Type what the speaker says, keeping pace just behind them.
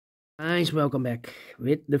Guys, welcome back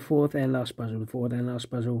with the fourth and last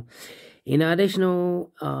puzzle. In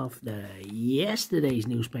additional of the yesterday's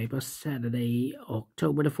newspaper, Saturday,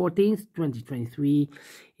 October the 14th, 2023.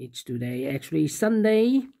 It's today actually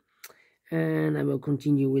Sunday, and I will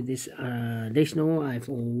continue with this additional. I've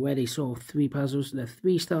already solved 3 puzzles: the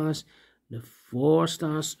 3 stars, the 4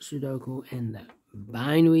 stars Sudoku, and the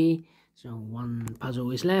binary. So 1 puzzle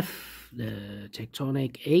is left, the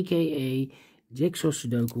Tectonic, aka Jigsaw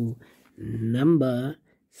Sudoku, number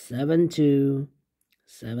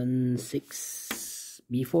 7276.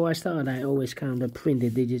 Before I start, I always count the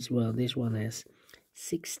printed digits. Well, this one has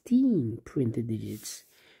 16 printed digits.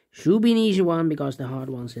 Should be an easy one because the hard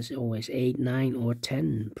ones is always 8, 9, or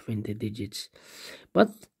 10 printed digits.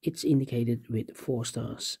 But it's indicated with 4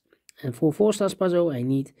 stars. And for 4 stars puzzle, I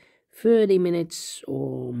need 30 minutes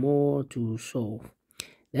or more to solve.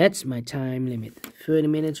 That's my time limit, 30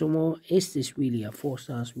 minutes or more. Is this really a 4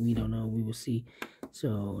 stars? We don't know, we will see.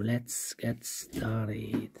 So let's get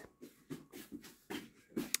started.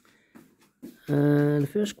 The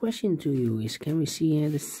first question to you is, can we see here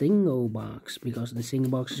the single box? Because the single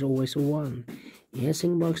box is always a 1. Yeah,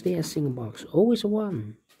 single box there, single box, always a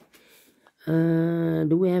 1.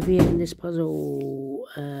 Do we have here in this puzzle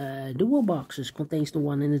dual boxes? Contains the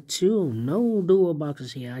 1 and the 2. No dual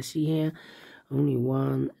boxes here. I see here only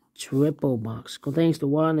 1 triple box. Contains the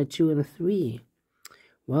 1, the 2, and the 3.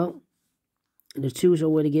 Well, the 2 is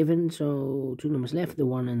already given, so 2 numbers left, the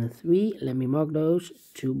 1 and the 3. Let me mark those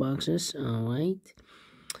 2 boxes. Alright.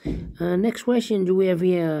 Next question, do we have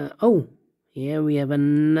here? Oh, here we have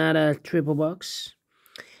another triple box.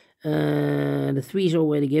 The 3 is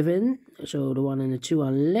already given, so the 1 and the 2 are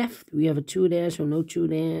left. We have a 2 there, so no 2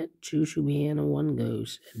 there. 2 should be here, and 1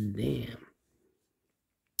 goes there.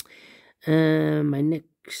 My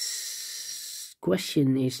next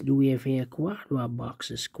question is, do we have here quadra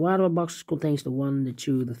boxes? Quadra boxes contains the 1, the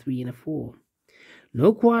 2, the 3, and the 4.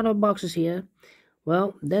 No quadra boxes here.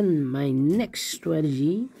 Well, then my next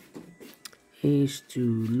strategy is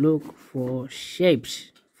to look for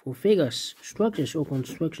shapes, for figures, structures, or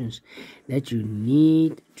constructions that you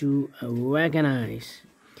need to recognize.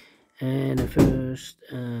 And the first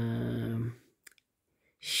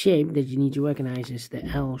shape that you need to recognize is the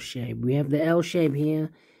L shape. We have the L shape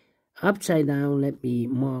here, upside down. Let me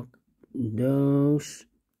mark those.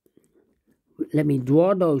 Let me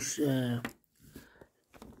draw those.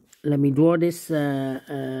 Let me draw this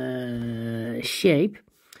shape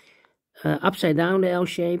upside down, the L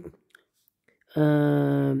shape.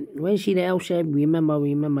 When you see the L shape,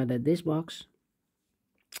 remember that this box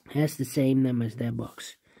has the same number as that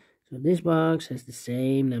box. So this box has the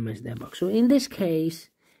same number as that box. So in this case,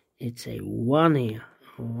 it's a 1 here.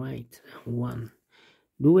 Alright, 1.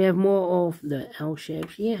 Do we have more of the L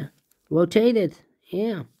shapes? Yeah. Rotate it.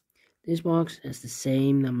 Yeah. This box has the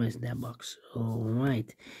same number as that box.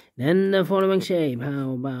 Alright. Then the following shape.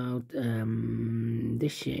 How about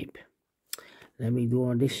this shape? Let me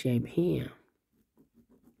draw this shape here.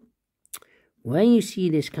 When you see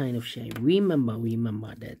this kind of shape, remember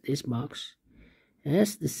that this box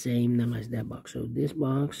has the same number as that box. So this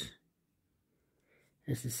box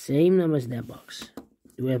has the same number as that box.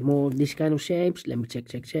 Do we have more of this kind of shapes? Let me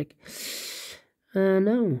check.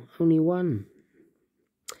 No, only 1.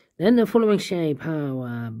 Then the following shape. How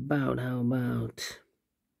about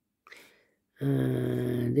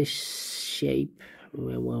this shape?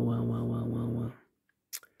 Well.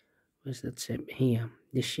 Where's that shape? Here.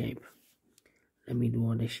 This shape. Let me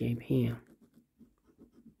draw this shape here.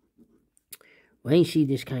 When you see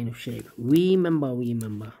this kind of shape,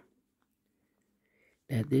 remember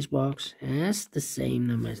that this box has the same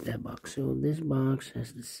number as that box. So this box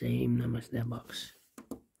has the same number as that box.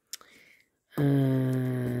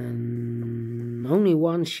 Only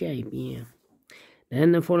 1 shape, yeah.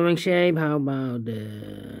 Then the following shape. How about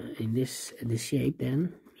in this shape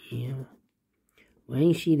then? Yeah. When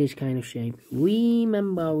you see this kind of shape,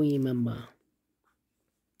 remember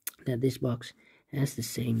that this box has the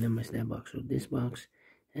same number as that box. So this box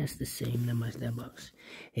has the same number as that box.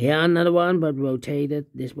 Here another one, but rotated.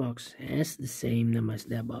 This box has the same number as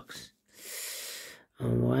that box.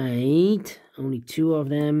 Alright, only 2 of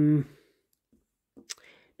them.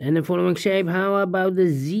 Then the following shape. How about the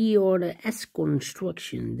Z or the S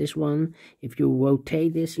construction? This one, if you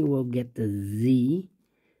rotate this, you will get the Z.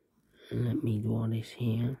 Let me draw this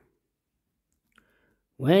here.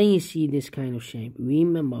 When you see this kind of shape,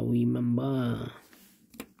 remember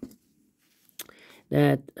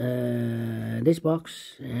that this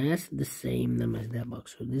box has the same number as that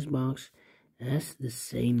box. So this box has the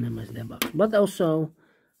same number as that box. But also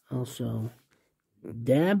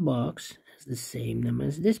that box has the same number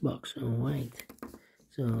as this box. Alright.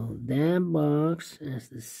 So that box has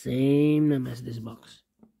the same number as this box.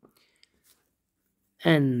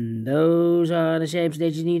 And those are the shapes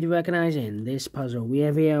that you need to recognize in this puzzle. We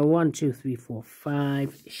have here 1, 2, 3, 4,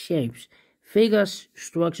 5 shapes. Figures,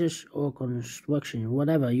 structures, or construction.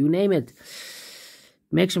 Whatever, you name it.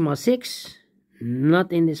 Maximum are 6.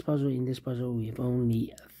 Not in this puzzle. In this puzzle we have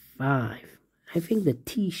only 5. I think the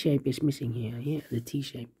T shape is missing here. Yeah, the T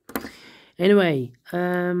shape. Anyway,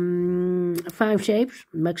 5 shapes.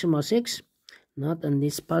 Maximum are 6. Not in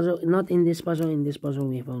this puzzle. Not in this puzzle. In this puzzle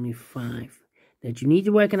we have only 5. That you need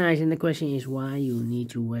to recognize, and the question is why you need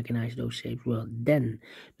to recognize those shapes. Well, then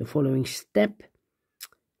the following step,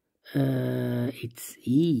 it's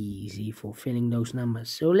easy for filling those numbers.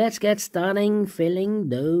 So let's get starting filling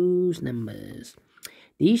those numbers.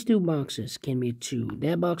 These 2 boxes can be 2.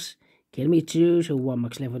 That box can be 2, so 1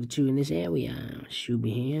 box left for the 2 in this area. Should be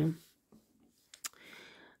here.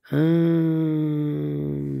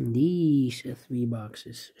 These 3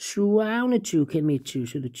 boxes surrounded 2 can be 2,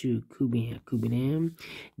 so the 2 could be here, could be there.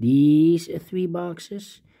 These 3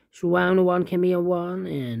 boxes surrounded 1 can be a 1,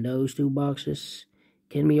 and those 2 boxes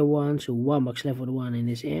can be a 1, so 1 box left for the 1 in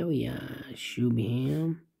this area. Should be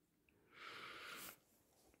here.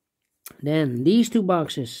 Then these 2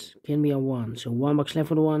 boxes can be a 1, so 1 box left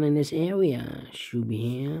for the 1 in this area. Should be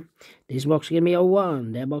here. This box can be a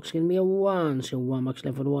 1, that box can be a 1, so 1 box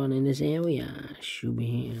left for the 1 in this area. Should be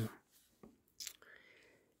here.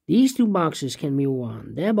 These 2 boxes can be a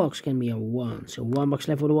 1, that box can be a 1, so 1 box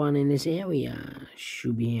left for the 1 in this area.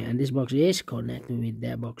 Should be here. And this box is connected with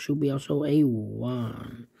that box. Should be also a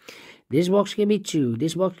 1. This box can be 2,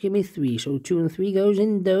 this box can be 3, so 2 and 3 goes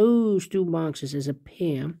in those 2 boxes as a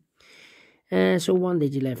pair. So 1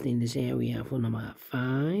 digit left in this area for number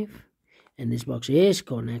 5. And this box is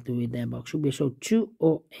connected with that box. Should be so 2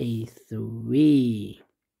 or a 3.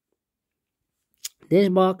 This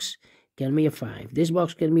box can be a 5. This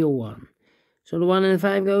box can be a 1. So the 1 and the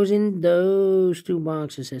 5 goes in those 2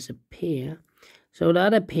 boxes as a pair. So the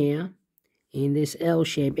other pair in this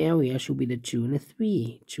L-shaped area should be the 2 and the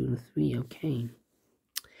 3. 2 and 3, okay.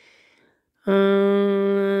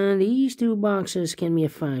 These 2 boxes can be a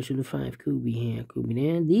 5, so the 5 could be here, could be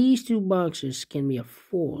there. These 2 boxes can be a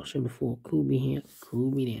 4, so the 4 could be here,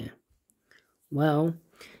 could be there. Well,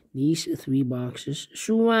 these 3 boxes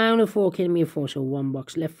surround the 4 can be a 4, so 1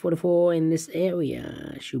 box left for the 4 in this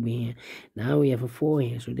area. Should be here. Now we have a 4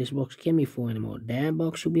 here, so this box can be 4 anymore. That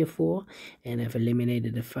box should be a 4, and I've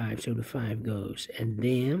eliminated the 5, so the 5 goes. And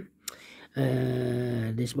then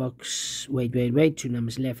this box, wait, 2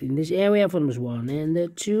 numbers left in this area for numbers 1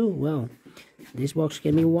 and 2. Well, this box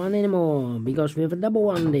can be 1 anymore because we have a double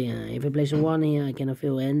 1 there. If I place a 1 here, I cannot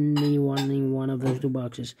fill any 1 in one of those 2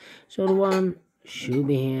 boxes. So the 1 should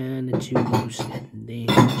be here and the 2 goes there.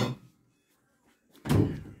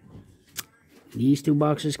 These 2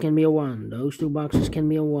 boxes can be a 1. Those 2 boxes can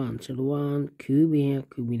be a 1. So the 1 could be here,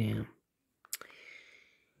 could be there.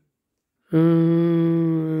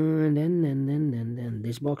 Then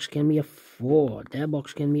this box can be a 4. That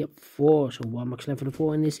box can be a 4. So 1 box left for the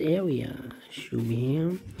 4 in this area. Should be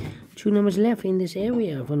here. 2 numbers left in this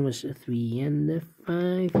area. One was 3 and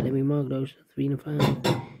 5. Let me mark those 3 and 5.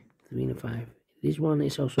 3 and 5. This one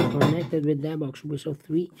is also connected with that box. So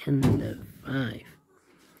 3 and 5.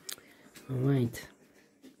 Alright.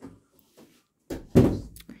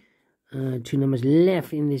 2 numbers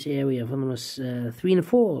left in this area. For numbers 3 and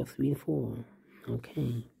 4. 3 and 4.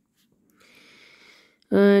 Okay.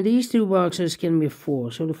 These 2 boxes can be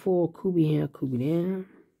 4. So the 4 could be here, could be there.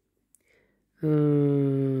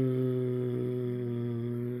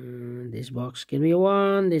 This box can be a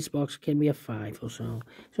 1. This box can be a 5 or so.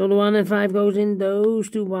 So the 1 and 5 goes in those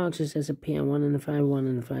 2 boxes as a pair. 1 and 5, 1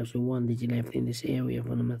 and 5. So 1 digit left in this area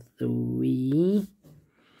for number 3.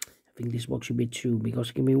 I think this box should be 2 because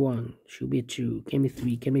it can be 1. Should be a 2. Can be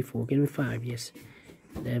 3. Can be 4. Can be 5. Yes.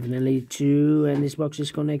 Definitely 2. And this box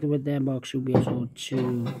is connected with that box. Should be also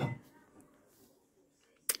 2.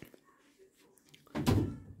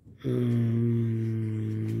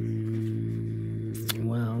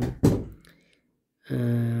 Well.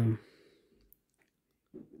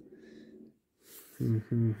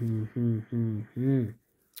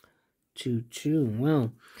 2, 2.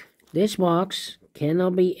 Well. This box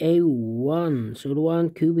cannot be a 1. So the 1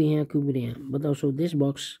 could be here, could be there. But also this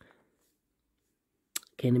box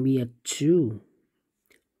can be a 2.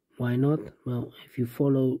 Why not? Well, if you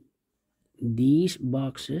follow these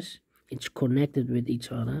boxes, it's connected with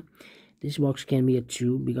each other. This box can be a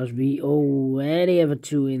 2 because we already have a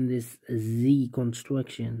 2 in this Z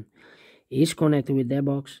construction. is connected with that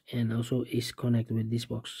box and also is connected with this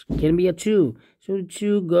box. Can be a 2. So the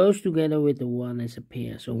 2 goes together with the 1 as a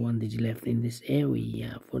pair. So 1 digit left in this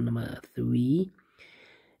area for number 3.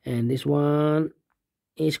 And this one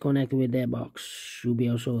is connected with that box. Should be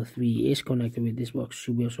also a 3. Is connected with this box.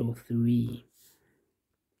 Should be also a 3.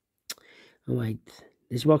 Alright.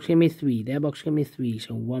 This box can be 3. That box can be 3.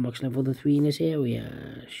 So 1 box left for the 3 in this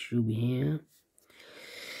area. Should be here.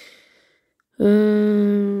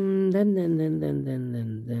 Then.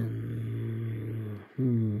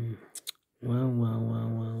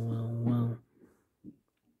 Well.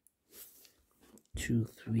 2,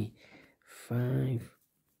 3, 5,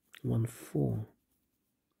 1, 4.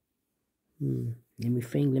 Let me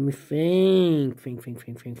think.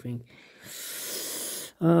 Think.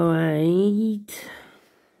 Alright.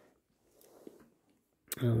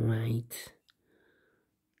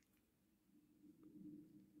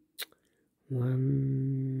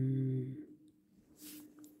 1.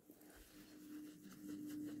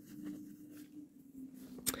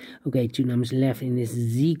 Okay, 2 numbers left in this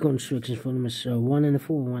Z construction for numbers 1 and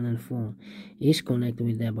 4. 1 and 4 is connected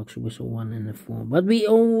with that box, so 1 and 4. But we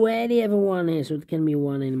already have a 1 here, so it can't be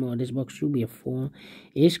 1 anymore. This box should be a 4.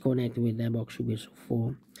 Is connected with that box, should be a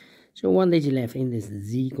 4. So 1 digit left in this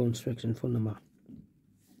Z construction for number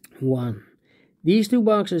 1. These 2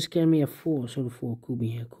 boxes can be a 4, so the 4 could be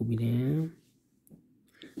here, could be there.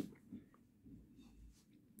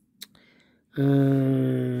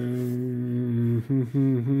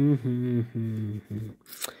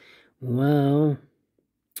 Well,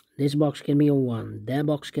 this box can be a 1. That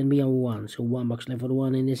box can be a 1. So 1 box left for the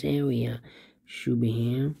 1 in this area. Should be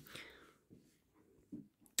here.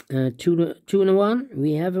 2 and a 1.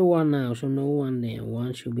 We have a 1 now, so no 1 there.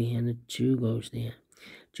 1 should be here, and the 2 goes there.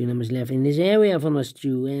 2 numbers left in this area from us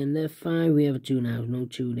 2. And the 5, we have a 2 now. No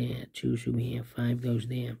 2 there. 2 should be here. 5 goes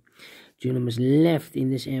there. 2 numbers left in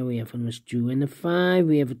this area from us 2. And the 5,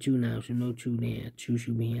 we have a 2 now. So no 2 there. 2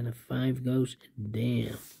 should be here. And the 5 goes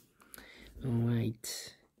there.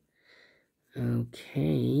 Alright.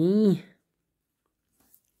 Okay.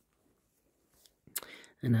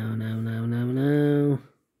 And now.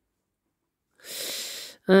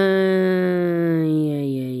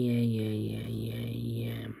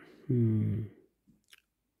 Yeah.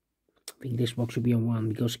 I think this box should be a 1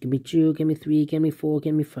 because it can be 2, can be 3, can be 4,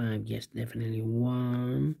 can be 5. Yes, definitely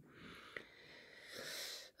 1.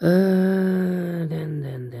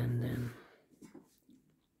 Then.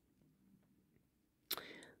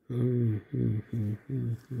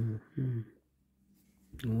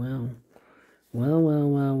 Well.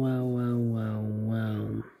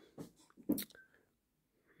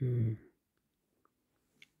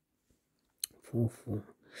 4.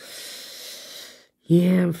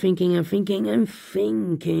 Yeah, I'm thinking.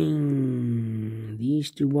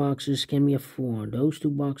 These 2 boxes can be a 4. Those 2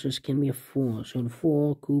 boxes can be a 4. So the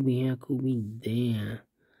 4 could be here, could be there.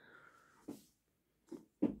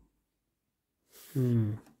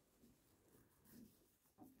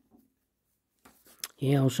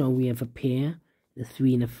 Here also we have a pair. The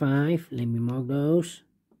 3 and the 5. Let me mark those.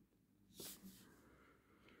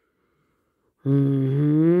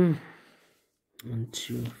 1,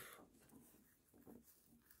 2.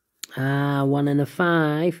 1 and a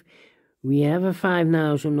 5. We have a 5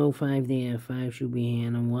 now, so no 5 there. 5 should be here,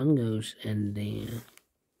 and 1 goes and there.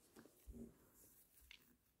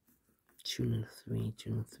 2 and 3.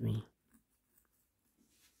 2 and 3.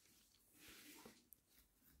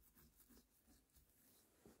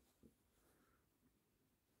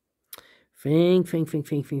 Think.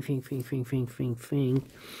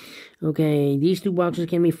 Okay, these 2 boxes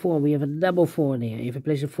can be 4. We have a double 4 there. If I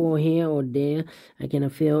place a 4 here or there, I can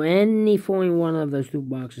fill any 4 in one of those 2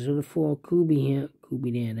 boxes. So the 4 could be here, could be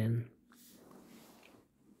there then.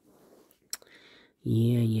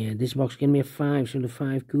 Yeah. This box can be a 5, so the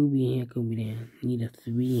 5 could be here, could be there. Need a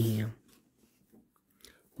 3 here.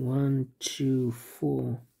 1, 2,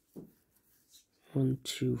 4. 1,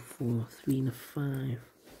 2, 4. 3 and a 5.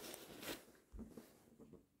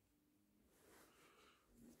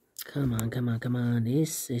 Come on.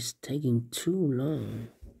 This is taking too long.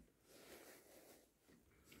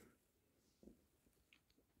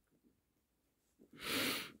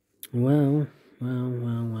 Well.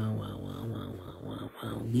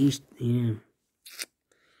 These, yeah.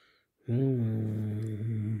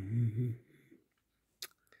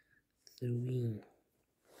 3.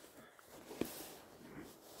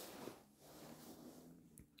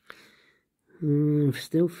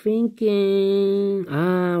 Still thinking.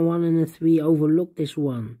 1 and a 3. Overlook this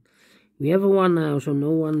one. We have a 1 now, so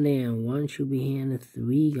no 1 there. 1 should be here, and a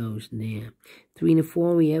 3 goes there. 3 and a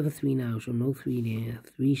 4, we have a 3 now, so no 3 there.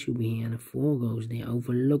 3 should be here, and a 4 goes there.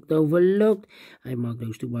 Overlooked, overlooked. I mark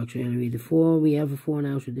those 2 boxes, and we have the 4. We have a 4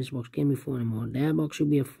 now, so this box can be 4 anymore. That box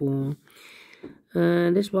should be a 4.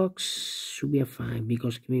 This box should be a 5,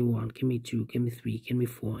 because give me 1, give me 2, give me 3, give me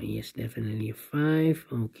 4. Yes, definitely a 5.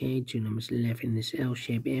 Okay, 2 numbers left in this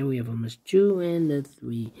L-shaped area from us 2 and a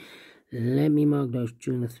 3. Let me mark those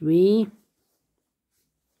 2 and a 3.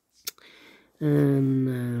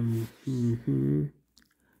 And 2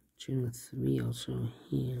 and 3 also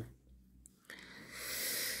here.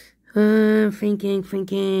 Thinking.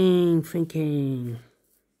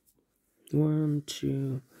 1,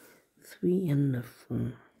 2, 3 and a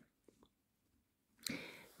 4.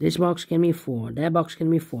 This box can be 4. That box can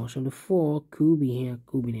be 4. So the 4 could be here,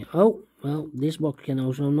 could be there. Oh, well, this box can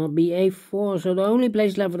also not be a 4. So the only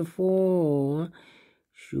place left for the 4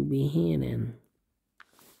 should be here then.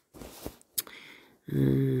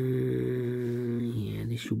 Yeah,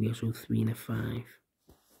 this should be also 3 and a 5.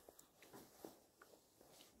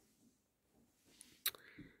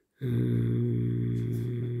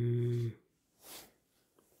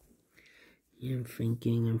 Yeah, I'm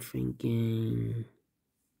thinking.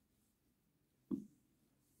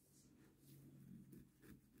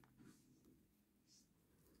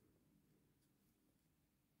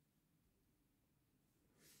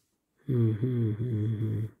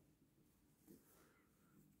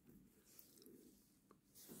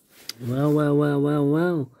 Well.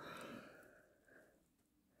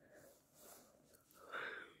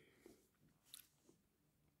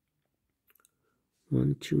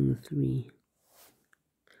 1, 2 and 3.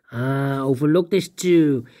 Overlook this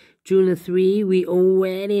 2. 2 and a 3. We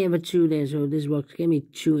already have a 2 there, so this box can't be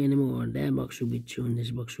 2 anymore. That box should be 2, and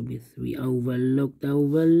this box should be 3. Overlooked.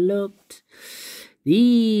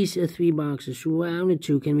 These 3 boxes surrounded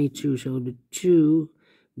 2 can be 2, so the 2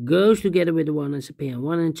 goes together with the 1 as a pair.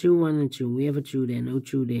 1 and 2, 1 and 2. We have a 2 there, no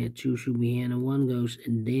 2 there. 2 should be here, and a 1 goes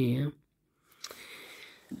there.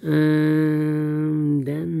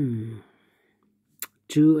 Then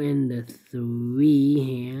 2 and a 3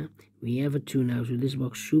 here. We have a 2 now, so this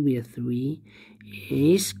box should be a 3.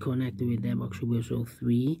 Is connected with that box, should be also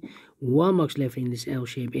 3. 1 box left in this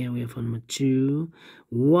L-shaped area for number 2.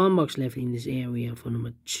 1 box left in this area for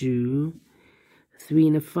number 2. 3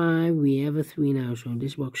 and a 5. We have a 3 now, so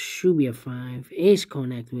this box should be a 5. Is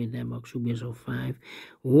connected with that box, should be also 5.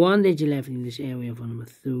 1 digit left in this area for number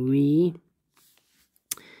 3.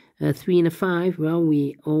 3 and a 5. Well,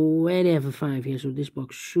 we already have a 5 here, so this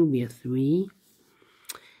box should be a 3.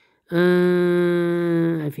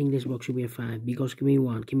 I think this box should be a 5, because give me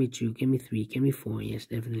 1, give me 2, give me 3, give me 4. Yes,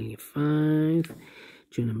 definitely a 5.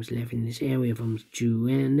 2 numbers left in this area from 2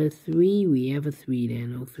 and a 3. We have a 3 there,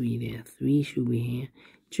 no 3 there. 3 should be here.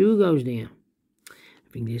 2 goes there. I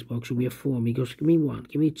think this box should be a 4, because give me 1,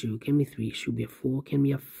 give me 2, give me 3, should be a 4, can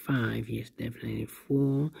be a 5. Yes, definitely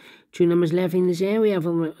 4. 2 numbers left in this area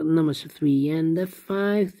from numbers 3 and a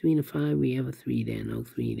 5. 3 and a 5, we have a 3 there, no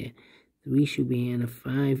 3 there. 3 should be here, and a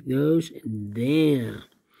 5 goes there.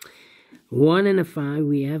 1 and a 5,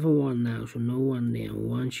 we have a 1 now, so no 1 there.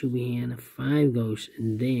 1 should be here, and a 5 goes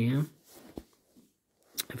there.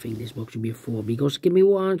 I think this box should be a 4, because give me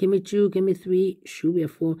 1, give me 2, give me 3, should be a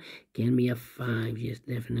 4, can be a 5, yes,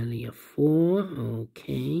 definitely a 4,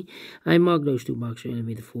 okay. I mark those 2 boxes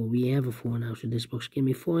with a 4, we have a 4 now, so this box can't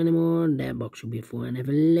be 4 anymore, that box should be a 4, and I've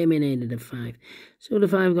eliminated the 5, so the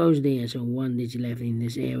 5 goes there, so 1 digit left in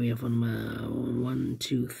this area from 1,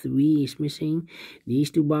 2, 3 is missing.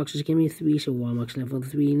 These 2 boxes can be 3, so 1 box left for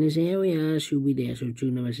 3 in this area should be there, so 2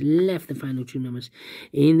 numbers left, the final 2 numbers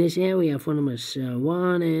in this area for numbers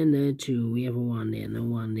 1 and the 2. We have a 1 there, no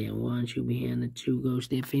 1 there. 1 should be here, and the 2 goes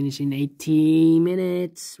there. Finish in 18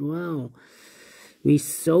 minutes. Wow. We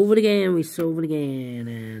solved it again,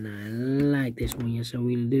 and I like this one. Yes, I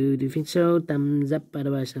will do. If you think so, thumbs up,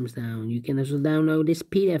 otherwise thumbs down. You can also download this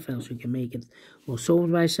PDF file, so you can make it or solve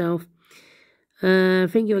it by yourself.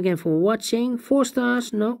 Thank you again for watching. 4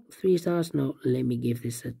 stars? No. 3 stars? No. Let me give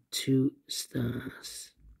this a 2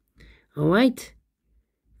 stars. Alright.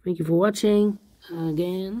 Thank you for watching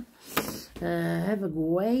again. Have a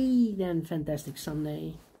great and fantastic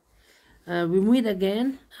Sunday. We meet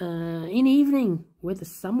again in the evening with the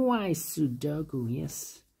Samurai Sudoku.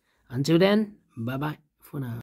 Yes. Until then, bye bye for now.